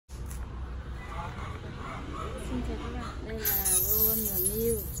là GON và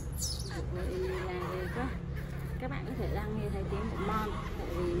Miu. Vậy là về các bạn có thể đang nghe thấy tiếng của Mon, tại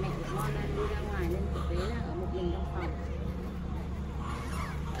vì mẹ của Mon đang đi ra ngoài nên thực tế đang ở một mình trong phòng.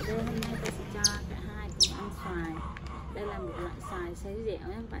 Ở đây hôm nay tôi sẽ cho cả hai cùng ăn xoài. Đây là một loại xoài sấy dẻo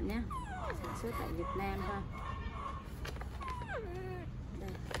nha các bạn nhé, sản xuất tại Việt Nam thôi. Đây.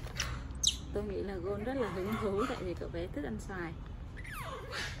 Tôi nghĩ là GON rất là hứng thú tại vì cậu bé thích ăn xoài.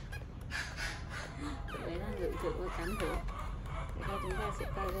 Cậu bé đang gửi thử và cắn thử. Thế đây chúng ta sẽ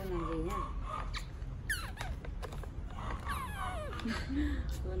coi GON làm gì nhá.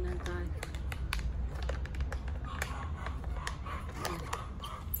 GON đang coi.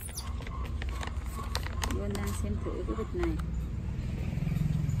 GON đang xem thử cái bịch này.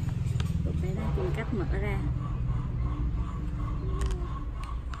 Cậu bé đang tìm cách mở ra.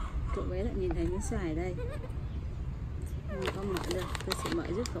 Cậu bé lại nhìn thấy miếng xoài đây. Không có mở được, tôi sẽ mở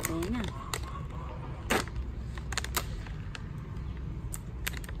giúp cậu bé nha.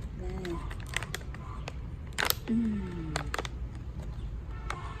 Đây.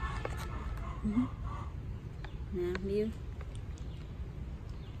 Nào, Miu.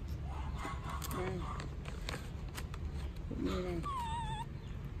 Đây. Cũng như đây.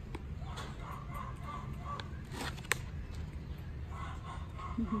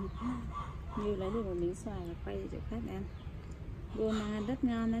 Miu lấy được một miếng xoài và quay đi chỗ khác ăn. GON ăn rất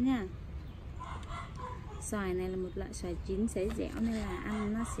ngon đó nha. Xoài này là một loại xoài chín sấy dẻo nên là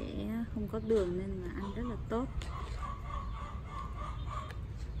ăn nó sẽ không có đường nên là ăn rất là tốt.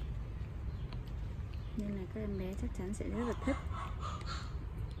 Nên là các em bé chắc chắn sẽ rất là thích.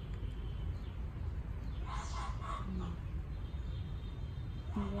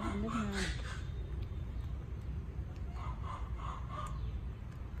 GON ăn rất ngon.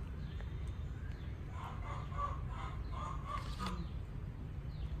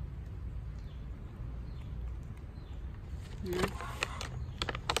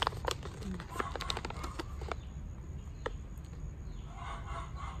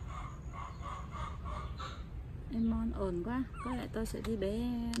 Em Mon ồn quá, có lẽ tôi sẽ đi bế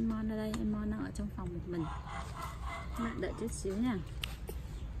em Mon ra đây. Em Mon đang ở trong phòng một mình. Các bạn đợi chút xíu nha.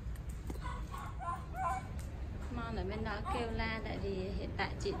 Mon ở bên đó kêu la tại vì hiện tại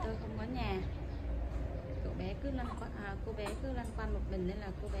chị tôi không có nhà. Cậu bé cứ lăn quanh, cô bé cứ lăn quanh một mình nên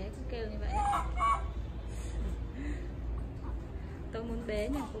là cô bé cứ kêu như vậy đấy. Tôi muốn bế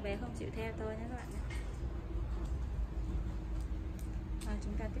nhưng cô bé không chịu theo tôi nhé các bạn. Rồi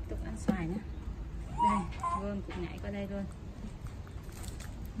chúng ta tiếp tục ăn xoài nhé. Đây, GON cũng nhảy qua đây luôn.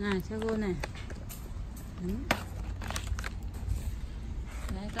 Này, cho GON này.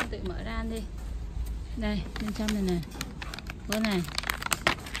 Đấy, con tự mở ra ăn đi. Đây, bên trong này nè. GON này.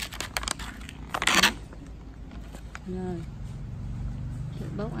 Đấy. Rồi. Tự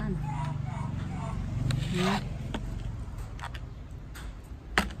bốc ăn. Đấy.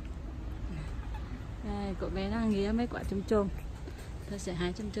 Đây, cậu bé đang nghía mấy quả chôm chôm. Tôi sẽ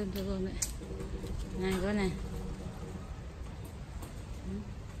hái chôm chôm cho GON vậy. Này GON này.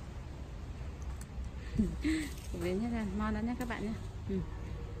 Cậu bé nhé ra, ngon đó nhé các bạn nhé.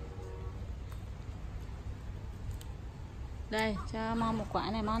 Đây, cho Mon một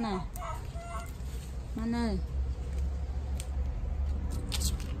quả này Mon này. Mon ơi.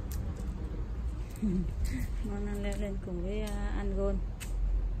 Mon ăn leo lên cùng với ăn GON.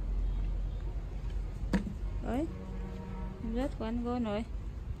 Ơi, rớt của ăn GON rồi.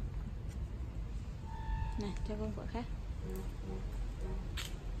 Này, cho GON quả khác.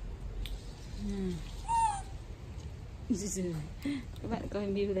 Các bạn coi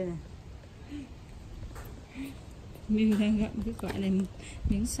Miu đây nè. Miu đang gặm cái quả này,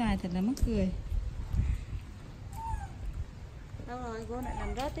 miếng xoài thật là mắc cười. Đâu rồi, GON lại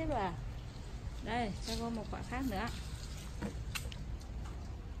làm rớt tiếp à? Đây, cho GON một quả khác nữa.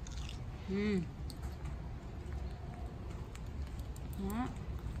 Đó.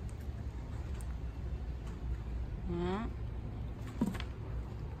 Đó.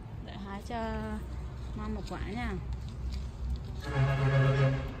 Để hái cho Mon một quả nha.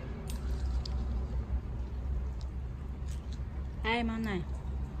 Đây Mon này.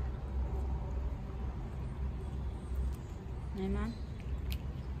 Này Mon.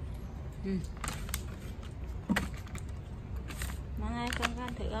 Mon ơi, con có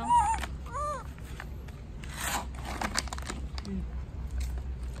ăn thử không?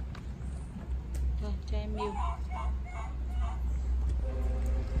 Rồi, cho em Miu.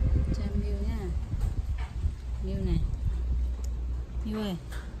 Cho em Miu nha. Miu này. Miu ơi.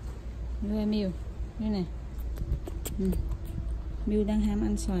 Miu ơi Miu. Miu này. Miu đang ham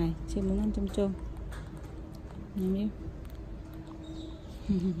ăn xoài, chưa muốn ăn chôm chôm. Nè Miu.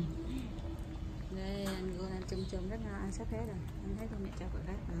 Đây, ăn GON ăn chôm rất ngon, ăn sắp hết rồi. Ăn thấy con mẹ cho quả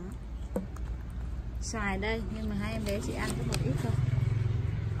khác đó. Xoài đây, nhưng mà hai em bé chỉ ăn có một ít thôi.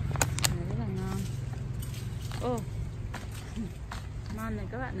 Xoài rất là ngon. Ô, Mon này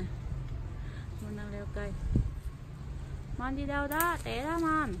các bạn này. Mon đang leo cây. Mon đi đâu đó, té đó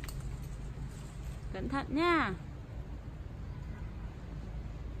Mon. Cẩn thận nha.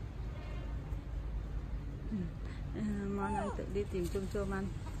 Mon đang tự đi tìm chôm ăn.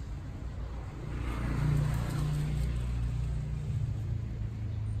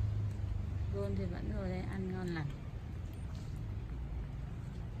 GON thì vẫn ngồi đây ăn ngon lành.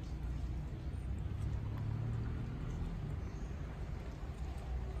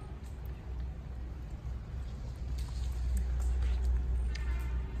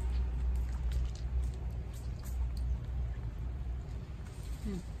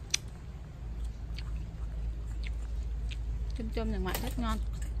 Chôm này ngoại rất ngon.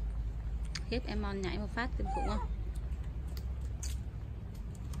 Hiếp em Mon nhảy một phát kinh khủng không?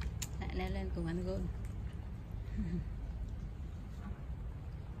 Lại leo lên cùng ăn GON.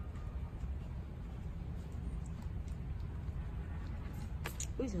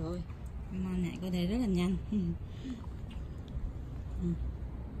 Úi rồi, Mon nhảy qua đây rất là nhanh.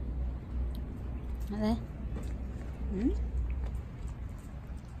 Ở đây.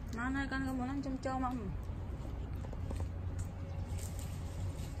 Mon ơi, con có muốn ăn chôm không?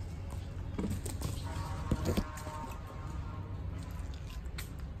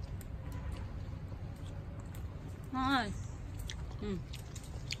 Mon ơi.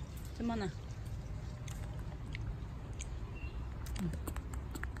 Chôm Mon à.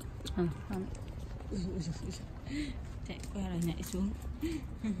 Con. Chạy qua rồi nhảy xuống.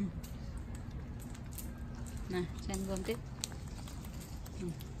 Nè, xem GON tiếp.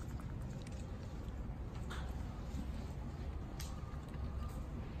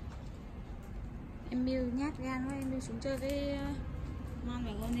 Em Miu nhát gan quá, em Miu xuống chơi với Mon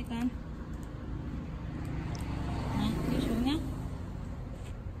và GON đi con. Nè, đi xuống nhá.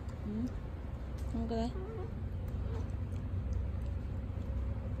 Không có đấy.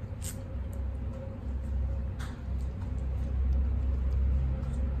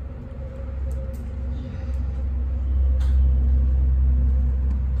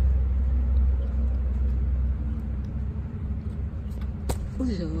 Ui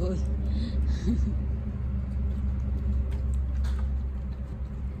giời ơi.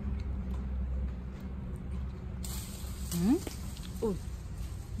 Ui,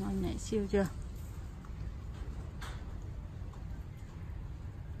 Mon nhảy siêu chưa?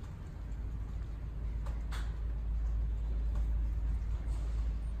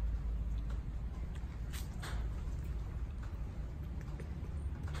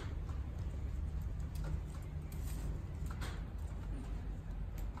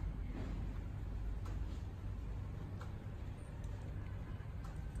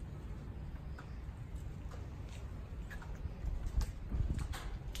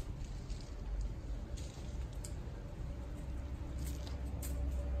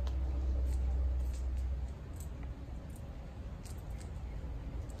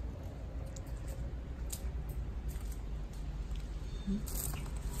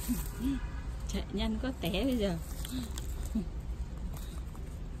 Chạy nhanh có té bây giờ.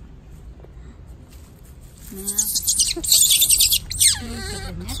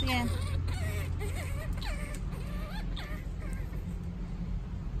 Thật nhát gan.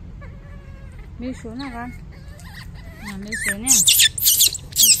 Miu xuống nào con. Nào Miu xuống nha.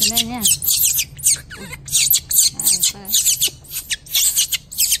 Miu xuống đây nha.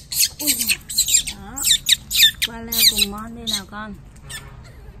 Ui, đó. Qua leo cùng Mon đi nào con.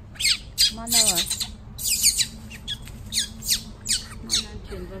 Mon đâu rồi? Mon đang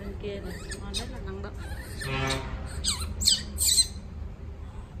chuyển qua bên kia rồi. Mon rất là năng động.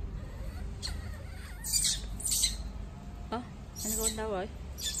 Ơ, anh GON đâu rồi?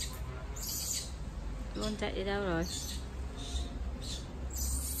 GON chạy đi đâu rồi?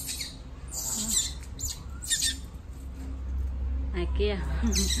 Này kia.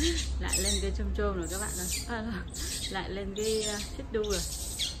 Lại lên cái chôm rồi các bạn ơi. Lại lên cái xích đu rồi.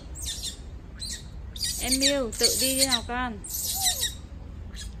 Em Miu tự đi nào con.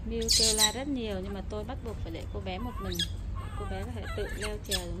 Miu kêu la rất nhiều nhưng mà tôi bắt buộc phải để cô bé một mình. Cô bé có thể tự leo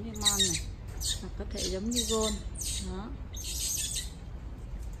trèo giống như Mon này, hoặc có thể giống như GON. Đó.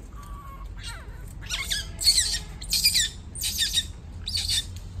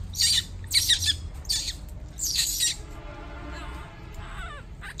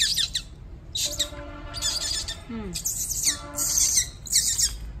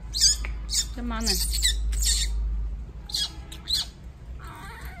 Cái Mon này.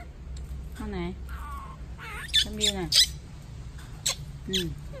 Mon này. Con Miu này.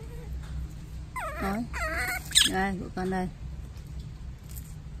 Đấy. Đây của con đây.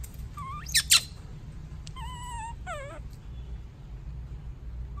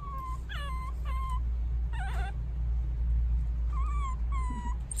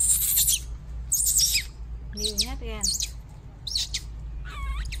 Miu nhát gan.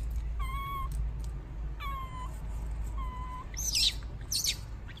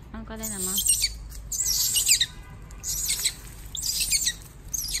 Con đây nè má.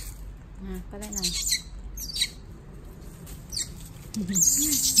 Con đây này.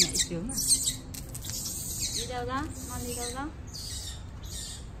 Nhảy xuống à. Đi đâu đó? Con đi đâu đó?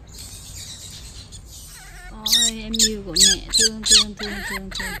 Ôi em Miu của mẹ thương.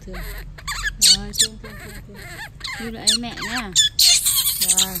 Rồi thương. Miu lại mẹ nha.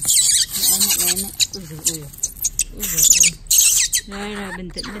 Rồi mẹ. Ui giời ơi. Rồi bình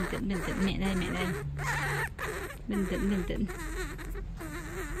tĩnh mẹ đây. Bình tĩnh.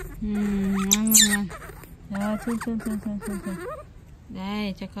 Ngon. Rồi thương.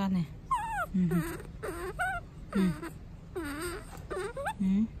 Đây cho con này.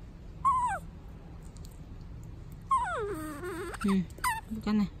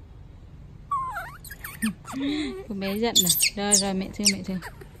 Con này. Cô bé giận rồi. Rồi mẹ thương.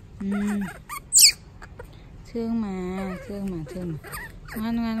 Thương mà. Ngoan thương.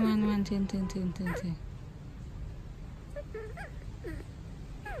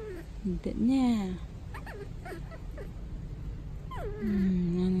 Bình tĩnh nha.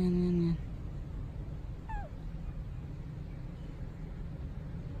 Ngoan.